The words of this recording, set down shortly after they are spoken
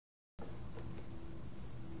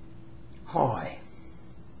Hi.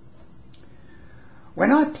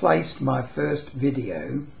 When I placed my first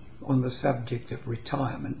video on the subject of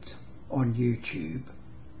retirement on YouTube,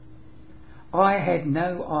 I had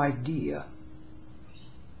no idea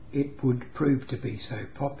it would prove to be so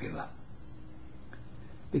popular.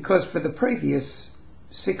 Because for the previous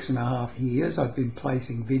 6.5 years I've been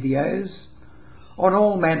placing videos on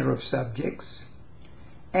all manner of subjects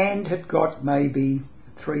and had got maybe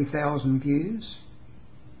 3,000 views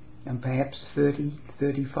and perhaps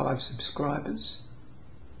 35 subscribers.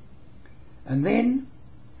 And then,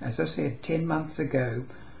 as I said, 10 months ago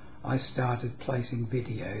I started placing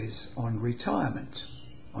videos on retirement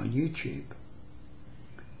on YouTube,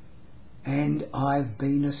 and I've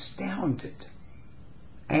been astounded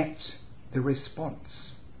at the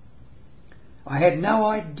response. I had no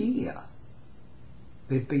idea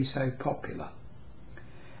they'd be so popular,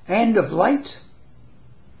 and of late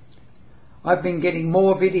I've been getting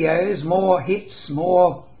more videos, more hits,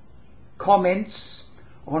 more comments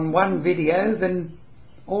on one video than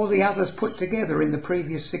all the others put together in the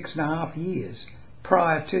previous 6.5 years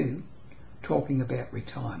prior to talking about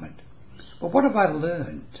retirement. But what have I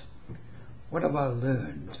learned? What have I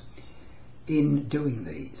learned in doing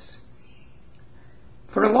these?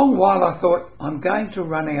 For a long while I thought, I'm going to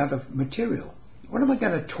run out of material. What am I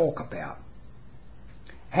going to talk about?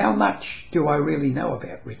 How much do I really know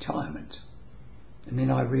about retirement? And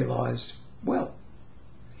then I realised, well,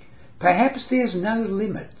 perhaps there's no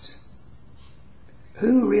limit.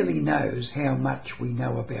 Who really knows how much we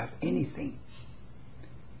know about anything?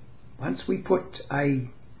 Once we put a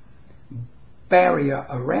barrier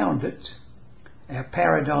around it, our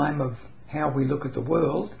paradigm of how we look at the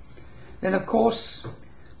world, then of course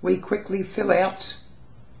we quickly fill out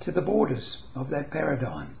to the borders of that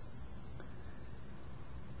paradigm.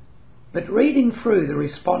 But reading through the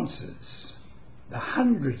responses, the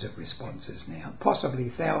hundreds of responses now, possibly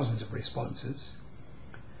thousands of responses,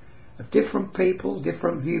 of different people,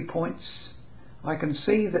 different viewpoints, I can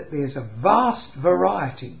see that there's a vast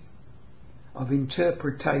variety of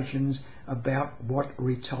interpretations about what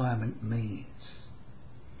retirement means.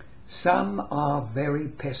 Some are very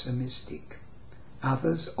pessimistic,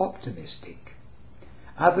 others optimistic,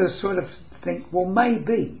 others sort of think, well,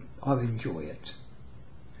 maybe I'll enjoy it.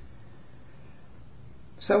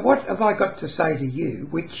 So what have I got to say to you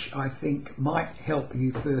which I think might help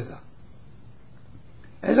you further?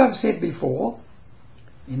 As I've said before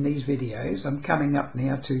in these videos, I'm coming up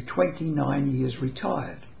now to 29 years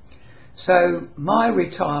retired. So my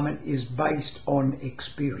retirement is based on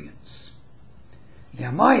experience.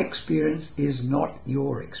 Now my experience is not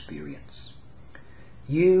your experience.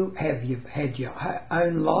 You've had your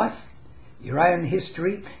own life, your own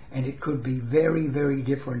history, and it could be very, very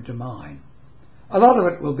different to mine. A lot of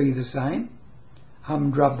it will be the same.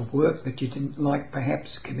 Humdrum work that you didn't like,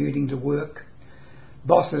 perhaps commuting to work,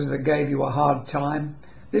 bosses that gave you a hard time.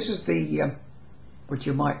 This is the what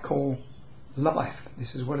you might call life.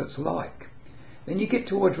 This is what it's like. Then you get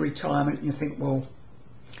towards retirement and you think, well,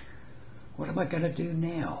 what am I going to do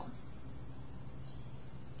now?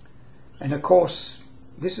 And of course,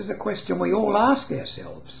 this is a question we all ask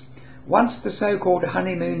ourselves. Once the so-called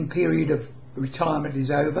honeymoon period of retirement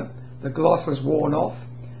is over, the gloss is worn off,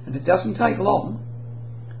 and it doesn't take long.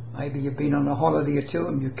 Maybe you've been on a holiday or two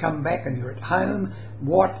and you come back and you're at home.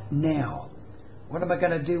 What now? What am I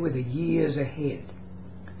going to do with the years ahead?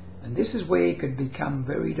 And this is where you could become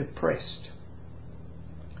very depressed,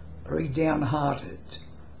 very downhearted,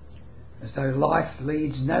 as though life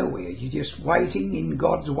leads nowhere. You're just waiting in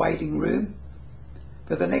God's waiting room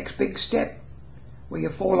for the next big step where you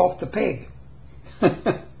fall off the peg.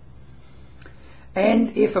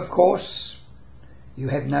 And if, of course, you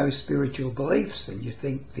have no spiritual beliefs and you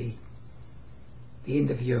think the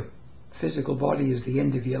end of your physical body is the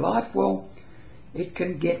end of your life, well, it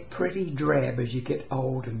can get pretty drab as you get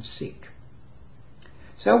old and sick.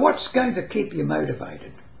 So what's going to keep you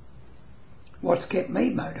motivated? What's kept me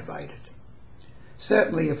motivated?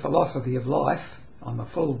 Certainly a philosophy of life. I'm a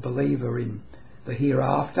full believer in the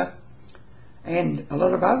hereafter, and a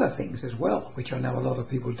lot of other things as well, which I know a lot of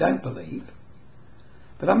people don't believe.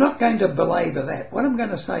 But I'm not going to belabor that. What I'm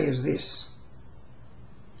going to say is this.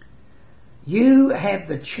 You have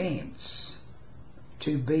the chance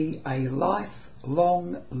to be a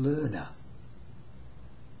lifelong learner.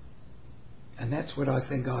 And that's what I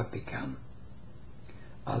think I've become.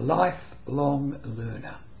 A lifelong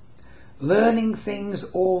learner. Learning things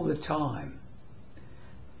all the time.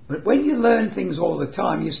 But when you learn things all the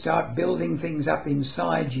time, you start building things up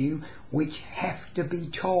inside you which have to be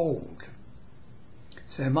told.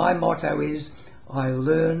 So my motto is, I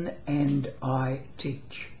learn and I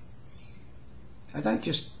teach. I don't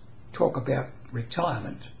just talk about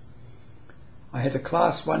retirement. I had a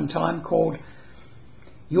class one time called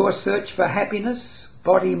Your Search for Happiness,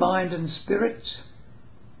 Body, Mind and Spirit,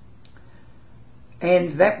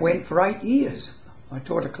 and that went for 8 years. I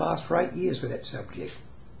taught a class for 8 years with that subject.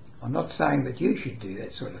 I'm not saying that you should do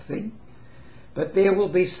that sort of thing, but there will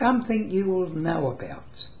be something you will know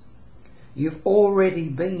about. You've already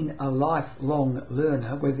been a lifelong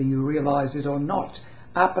learner, whether you realise it or not,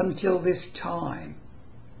 up until this time.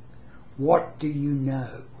 What do you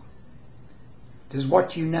know? Does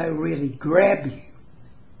what you know really grab you?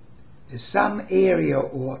 There's some area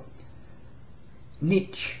or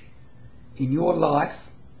niche in your life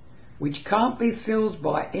which can't be filled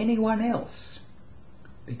by anyone else,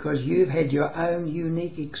 because you've had your own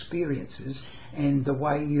unique experiences and the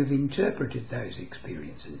way you've interpreted those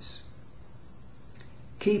experiences.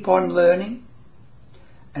 Keep on learning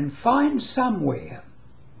and find somewhere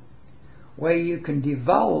where you can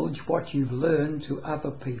divulge what you've learned to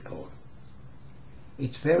other people.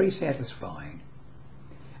 It's very satisfying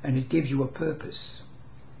and it gives you a purpose.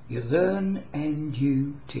 You learn and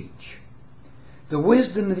you teach. The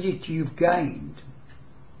wisdom that you've gained,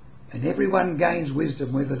 and everyone gains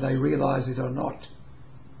wisdom whether they realise it or not,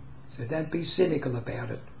 so don't be cynical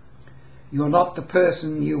about it. You're not the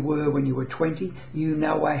person you were when you were 20. You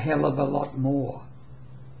know a hell of a lot more.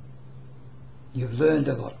 You've learned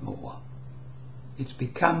a lot more. It's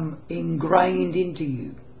become ingrained into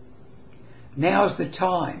you. Now's the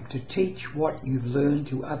time to teach what you've learned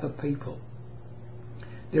to other people.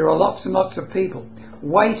 There are lots and lots of people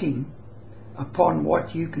waiting upon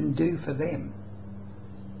what you can do for them.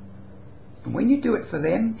 And when you do it for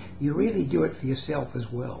them, you really do it for yourself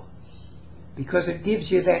as well, because it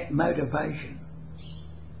gives you that motivation,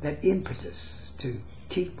 that impetus to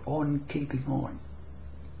keep on keeping on.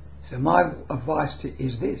 So my advice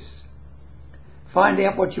is this: find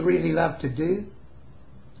out what you really love to do,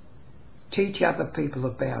 teach other people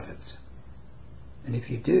about it, and if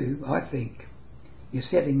you do, I think you're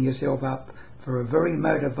setting yourself up for a very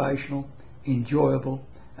motivational, enjoyable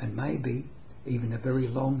and maybe even a very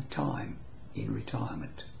long time in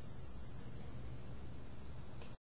retirement.